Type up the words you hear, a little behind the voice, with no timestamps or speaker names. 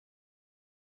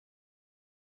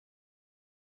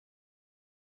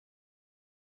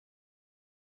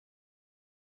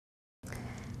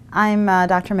I'm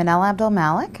Dr. Manal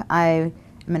Abdelmalek. I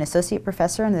am an associate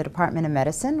professor in the Department of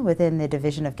Medicine within the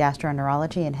Division of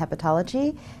Gastroenterology and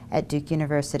Hepatology at Duke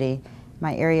University.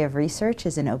 My area of research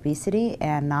is in obesity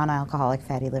and non-alcoholic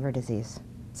fatty liver disease.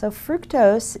 So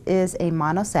fructose is a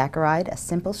monosaccharide, a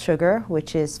simple sugar,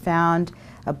 which is found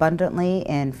abundantly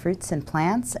in fruits and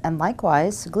plants, and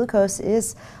likewise glucose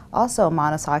is also a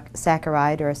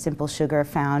monosaccharide or a simple sugar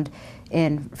found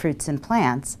in fruits and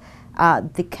plants.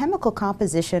 The chemical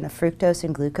composition of fructose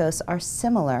and glucose are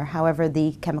similar, however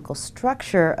the chemical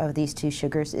structure of these two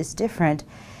sugars is different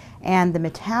and the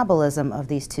metabolism of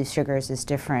these two sugars is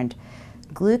different.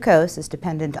 Glucose is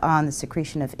dependent on the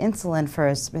secretion of insulin for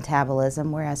its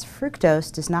metabolism, whereas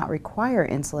fructose does not require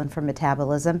insulin for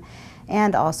metabolism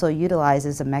and also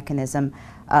utilizes a mechanism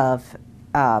of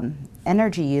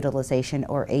energy utilization,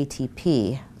 or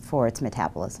ATP, for its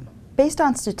metabolism. Based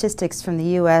on statistics from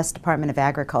the U.S. Department of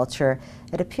Agriculture,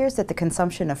 it appears that the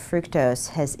consumption of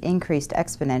fructose has increased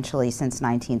exponentially since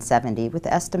 1970, with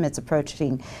estimates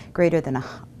approaching greater than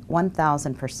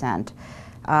 1,000%.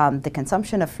 The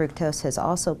consumption of fructose has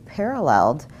also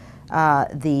paralleled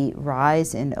the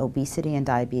rise in obesity and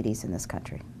diabetes in this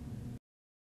country.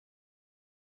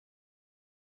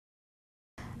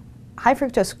 High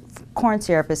fructose corn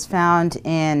syrup is found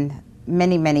in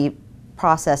many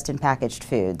processed and packaged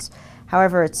foods.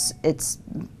 However, it's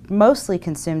mostly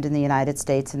consumed in the United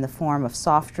States in the form of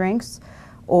soft drinks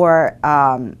or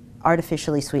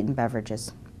artificially sweetened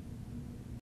beverages.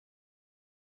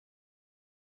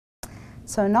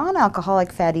 So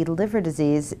non-alcoholic fatty liver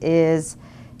disease is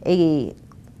a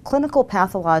clinical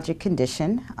pathologic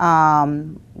condition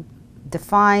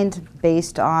defined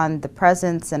based on the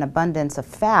presence and abundance of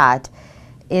fat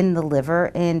in the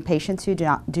liver in patients who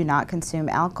do not consume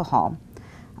alcohol.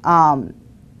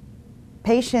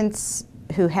 Patients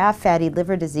who have fatty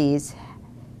liver disease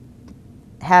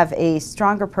have a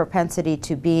stronger propensity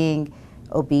to being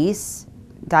obese,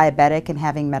 diabetic, and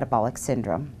having metabolic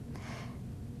syndrome.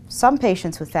 Some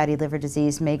patients with fatty liver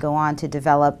disease may go on to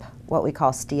develop what we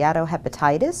call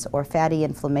steatohepatitis, or fatty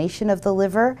inflammation of the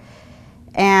liver,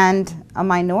 and a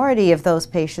minority of those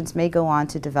patients may go on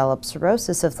to develop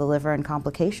cirrhosis of the liver and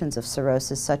complications of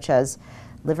cirrhosis such as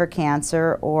liver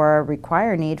cancer or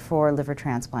require need for liver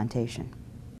transplantation.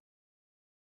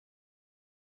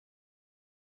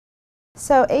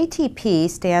 So ATP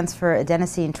stands for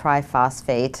adenosine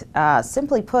triphosphate.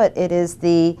 Simply put, it is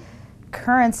the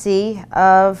currency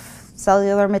of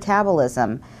cellular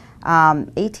metabolism.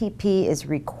 ATP is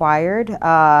required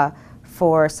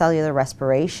for cellular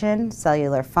respiration,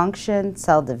 cellular function,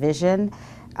 cell division,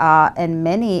 and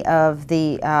many of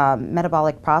the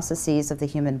metabolic processes of the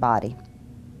human body.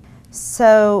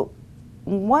 So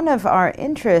one of our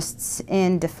interests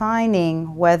in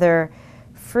defining whether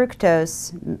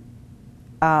fructose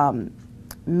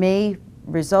may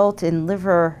result in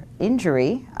liver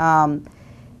injury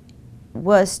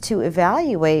was to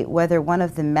evaluate whether one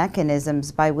of the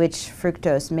mechanisms by which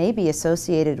fructose may be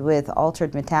associated with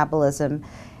altered metabolism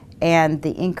and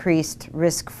the increased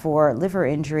risk for liver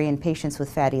injury in patients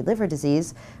with fatty liver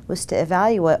disease was to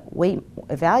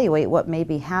evaluate what may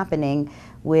be happening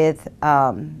with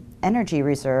energy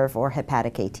reserve or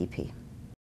hepatic ATP.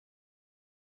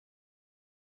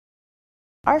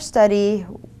 Our study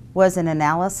was an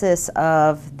analysis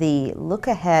of the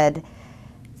look-ahead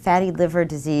fatty liver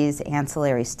disease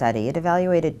ancillary study. It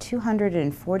evaluated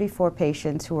 244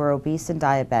 patients who were obese and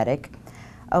diabetic,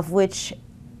 of which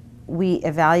we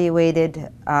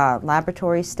evaluated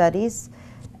laboratory studies,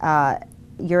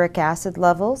 uric acid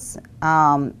levels,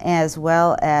 as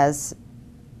well as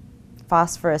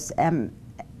phosphorus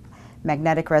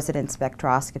magnetic resonance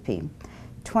spectroscopy.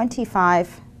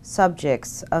 25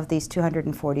 subjects of these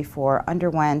 244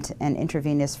 underwent an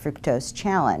intravenous fructose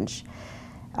challenge.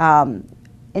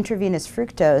 Intravenous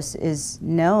fructose is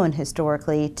known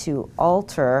historically to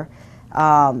alter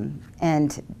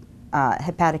hepatic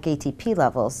ATP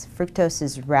levels. Fructose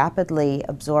is rapidly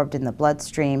absorbed in the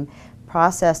bloodstream,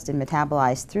 processed and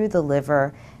metabolized through the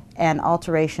liver, and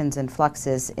alterations and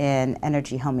fluxes in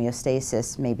energy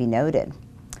homeostasis may be noted.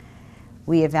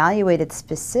 We evaluated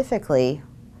specifically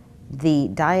the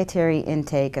dietary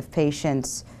intake of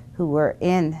patients who were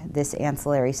in this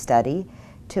ancillary study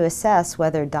to assess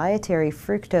whether dietary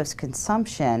fructose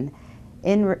consumption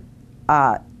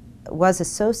was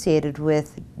associated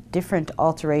with different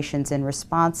alterations in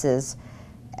responses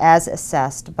as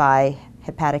assessed by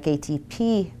hepatic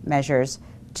ATP measures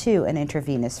to an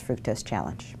intravenous fructose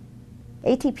challenge.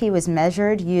 ATP was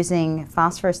measured using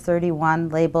phosphorus 31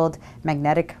 labeled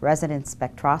magnetic resonance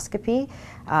spectroscopy.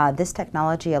 This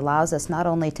technology allows us not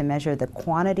only to measure the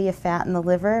quantity of fat in the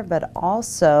liver, but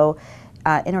also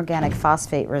inorganic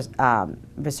phosphate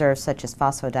reserves such as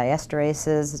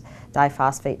phosphodiesterases,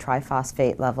 diphosphate,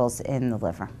 triphosphate levels in the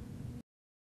liver.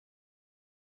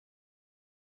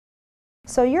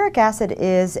 So uric acid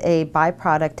is a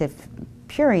byproduct of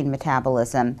purine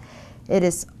metabolism. It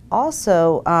is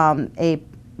also a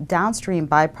downstream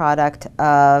byproduct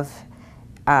of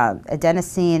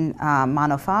adenosine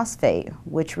monophosphate,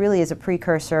 which really is a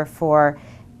precursor for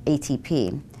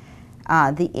ATP.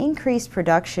 The increased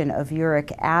production of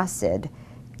uric acid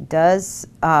does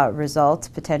result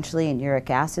potentially in uric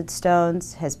acid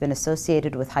stones, has been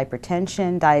associated with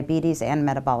hypertension, diabetes, and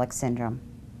metabolic syndrome.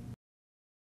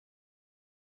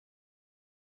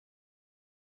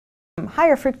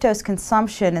 Higher fructose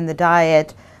consumption in the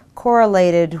diet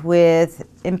correlated with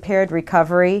impaired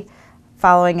recovery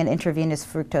following an intravenous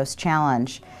fructose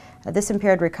challenge. This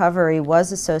impaired recovery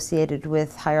was associated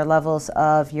with higher levels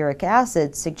of uric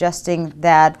acid, suggesting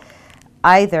that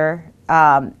either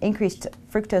increased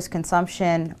fructose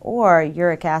consumption or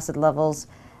uric acid levels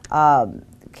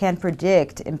can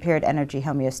predict impaired energy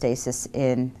homeostasis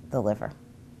in the liver.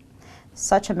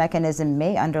 Such a mechanism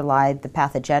may underlie the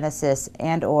pathogenesis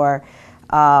and/or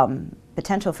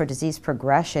potential for disease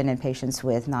progression in patients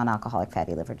with non-alcoholic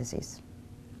fatty liver disease.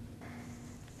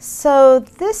 So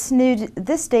this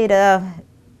data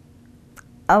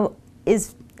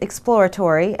is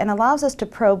exploratory and allows us to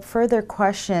probe further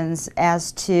questions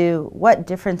as to what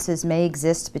differences may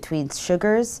exist between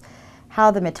sugars,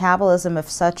 how the metabolism of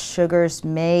such sugars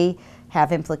may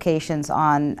have implications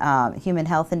on human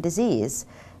health and disease.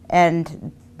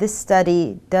 And this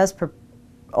study does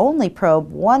only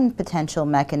probe one potential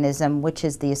mechanism, which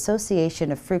is the association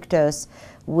of fructose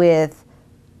with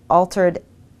altered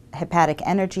hepatic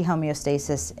energy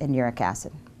homeostasis and uric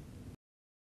acid.